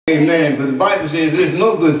Amen. But the Bible says there's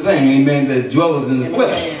no good thing, amen, that dwells in the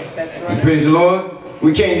flesh. That's right. And praise the Lord.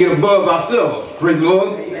 We can't get above ourselves. Praise the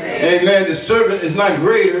Lord. Amen. The servant is not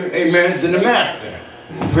greater, amen, than the master.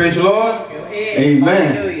 Praise the Lord.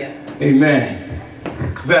 Amen. Hallelujah. Amen.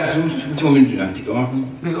 Pastor, what you want me to do? I take the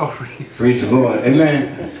offering? The offering. Praise the Lord.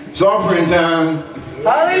 Amen. It's offering time.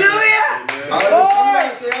 Hallelujah.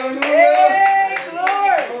 Hallelujah. Hey,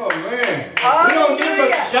 Lord. Oh, man. Hallelujah. We don't give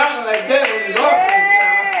a shout like that when it's offering time.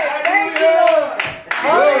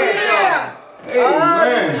 Hallelujah.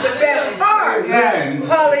 Amen. This is the best part. Amen.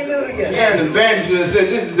 Hallelujah. And the evangelist said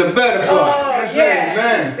this is the better part. Oh, yes.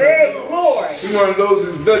 Amen. Say glory. He's one of those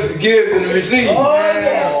who's best to give than to receive. Oh,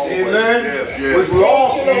 yes. Amen. Yes. Which we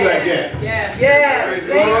all should be like that. Yes.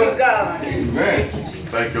 Thank you, God. Amen.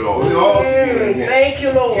 Thank you, Lord. We all should be like that. Thank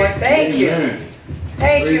you, Lord. Thank you.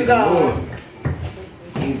 Thank you, God.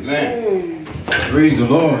 Amen. Praise the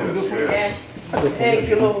Lord. Yes. Thank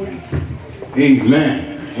you, Lord. Amen.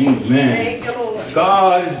 Amen. Thank you, Lord.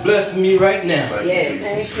 God is blessing me right now. Yes.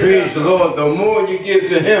 Thank you, Praise the Lord. The more you give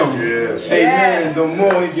to Him, amen, the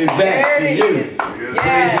more He gives back to you.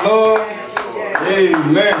 Praise the Lord.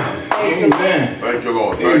 Amen. Amen. Thank you,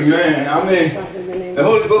 Lord. Amen. I mean, the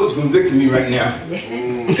Holy Ghost is convicting me right now.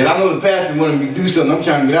 And I know the pastor wanted me to do something. I'm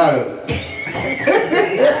trying to get out of it.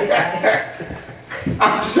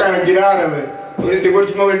 I'm just trying to get out of it. When they said, what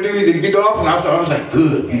you want me to do? He said, get off. And I was like,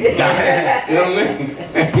 good. You got it. You know what I mean?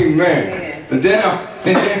 Amen. But then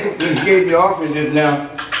he gave me the offering just now.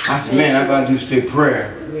 I said, man, I got to do say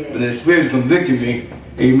prayer. But the Spirit's convicting me.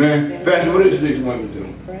 Amen. Pastor, what is it you want me to do?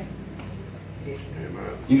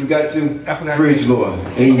 You forgot to? Praise the Lord.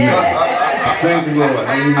 Amen. Thank you, Lord.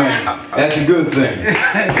 Amen. That's a good thing.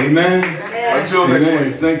 Amen.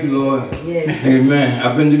 Amen. Thank you, Lord. Amen.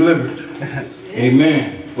 I've been delivered.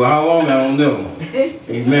 Amen. For how long, I don't know.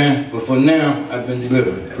 Amen. But for now, I've been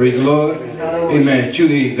delivered. Praise the Lord. Amen.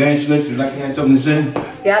 Truly, evangelist, would like to have something to say?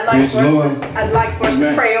 Yeah, I'd like for us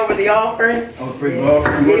to pray over the offering. Oh, praise the Lord.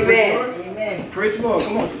 Amen. Amen. Praise the Lord.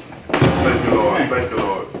 Come on. Thank you, Lord. Thank you,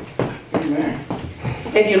 Lord. Amen.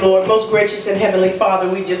 Thank you, Lord. Most gracious and heavenly Father,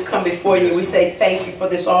 we just come before you. We say thank you for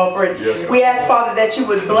this offering. Yes, we ask, Father, that you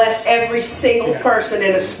would bless every single person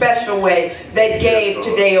in a special way that gave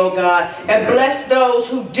today, oh God. And bless those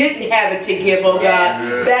who didn't have it to give, oh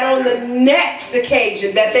God. That on the next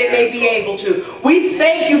occasion that they may be able to. We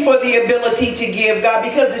thank you for the ability to give, God,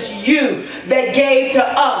 because it's you that gave to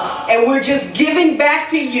us. And we're just giving back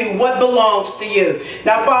to you what belongs to you.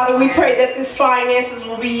 Now, Father, we pray that this finances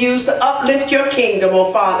will be used to uplift your kingdom, oh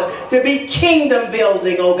Father, to be kingdom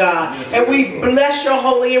building, oh God. And we bless your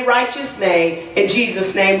holy and righteous name. In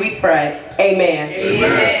Jesus' name we pray. Amen.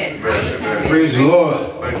 Amen. Amen. Praise the Lord.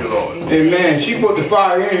 Thank you, Lord. Amen. She put the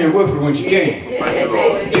fire in here with her when she came. Thank you,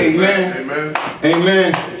 Lord. Amen. Amen.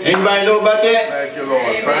 Amen. Anybody know about that? Thank you,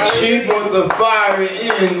 Lord. Thank you. She put the fire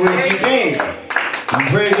in when she came.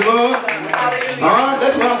 Praise the Lord.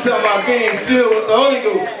 That's what I'm talking about, being filled with the Holy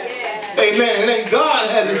Ghost. Amen. And let God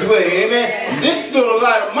have His way. Amen. This little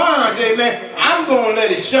light of mine, amen, I'm going to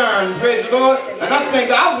let it shine. Praise the Lord. And I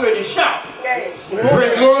think I was ready to shout.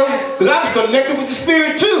 Praise the Lord. Because I was connected with the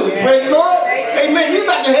Spirit too. Praise the Lord. Amen. You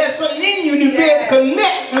got to have something in you to be able to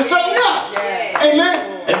connect with something else. Amen.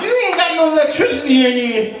 If you ain't got no electricity in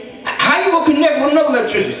you, how you going to connect with no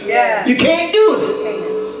electricity? You can't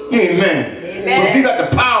do it. Amen. But if you got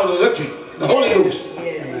the power of the electricity, the Holy Ghost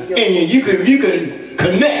in you, you can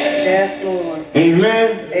connect. Yes, Lord.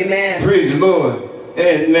 Amen. Amen. Praise the Lord.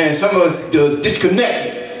 Amen. Some of us are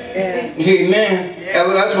disconnected. Yes. Amen.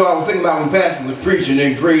 That's what I was thinking about when Pastor was preaching.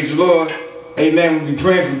 And praise the Lord. Amen. We'll be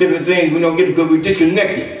praying for different things. We don't get it because we're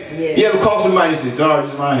disconnected. You ever call somebody and say, sorry,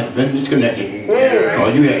 this line has been disconnected. Oh,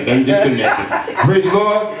 you have been disconnected. Praise the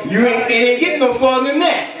Lord. You ain't getting no farther than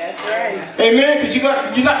that. That's right. Amen.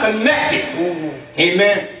 Because you're not connected.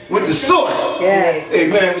 Amen. With the source. Yes.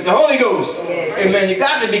 Amen. With the Holy Ghost. Yes. Amen. You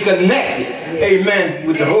got to be connected. Yes. Amen.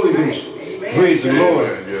 With the Holy Ghost. Praise the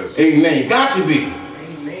Lord. Yes. Amen. You got to be.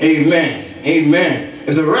 Amen. Amen.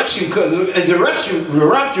 If the rapture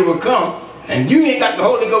will come and you ain't got the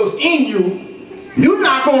Holy Ghost in you, you're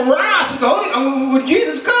not going to rise with the Holy Ghost when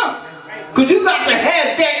Jesus comes. Because you got to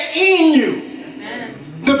have that in you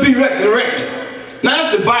to be resurrected. Now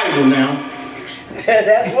that's the Bible now.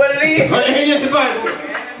 That's what it is. Ain't just the Bible.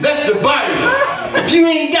 That's the Bible. If you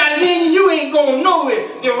ain't got it in you, ain't going nowhere.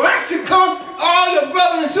 The rapture come, all your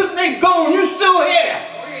brothers and sisters, they gone, you still here.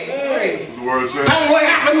 Tell me what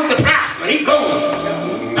happened with the pastor, he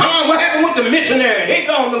gone. What happened with the missionary, he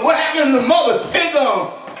gone. What happened to the mother, he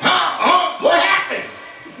gone. What happened?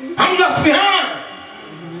 I'm left behind.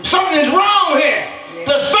 Something's wrong here.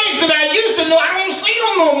 The saints that I used to know, I don't see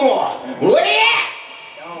them no more. Where he at?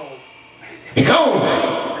 He gone.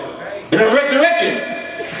 And then resurrected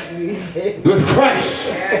with Christ.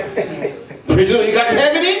 Praise the Lord. You got to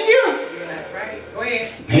have it in you.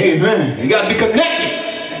 Amen. You got to be connected.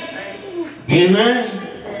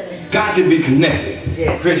 Amen. Got to be connected.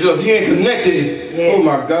 Praise the Lord. If you ain't connected, oh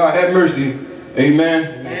my God, have mercy.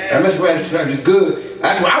 Amen. And that's why it's good.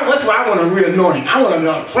 That's why I want a real anointing. I want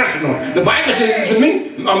a fresh anointing. The Bible says to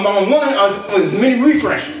me, I'm on one as many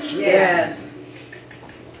refreshings. Yes.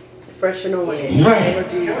 Fresh anointing. Right.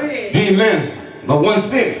 Amen. But one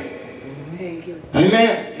spirit.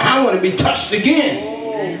 Amen. I want to be touched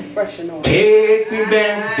again. Fresh anointing. Take me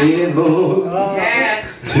back, dear Lord,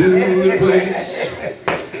 to the place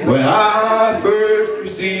where I first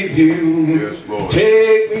received you. Yes, Lord.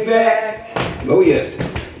 Take me back. Oh yes.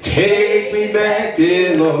 Take me back,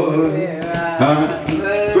 dear Lord.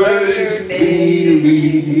 First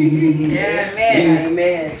believe. Amen.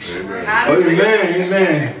 Amen.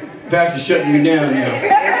 Amen. Pastor shutting you down now.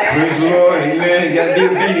 Praise the Lord. Amen. You got to be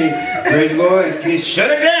obedient. Praise the Lord.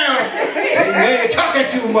 Shut it down. Amen. You're talking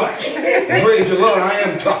too much. Praise the Lord. I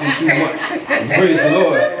am talking too much. Praise the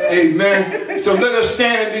Lord. Amen. So let us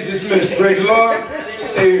stand and be dismissed. Praise the Lord.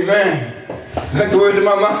 Amen. Let the words of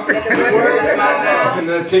my mouth. Let the words of my mouth. And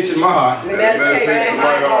meditation of my heart. Meditation of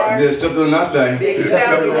my heart. Be acceptable in thy sight. Be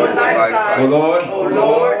acceptable in thy sight. O Lord. O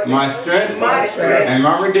Lord. My strength. My strength. And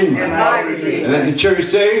my redeemer. And my redeemer. And let the church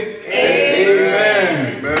say,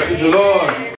 Amen. Praise the Lord.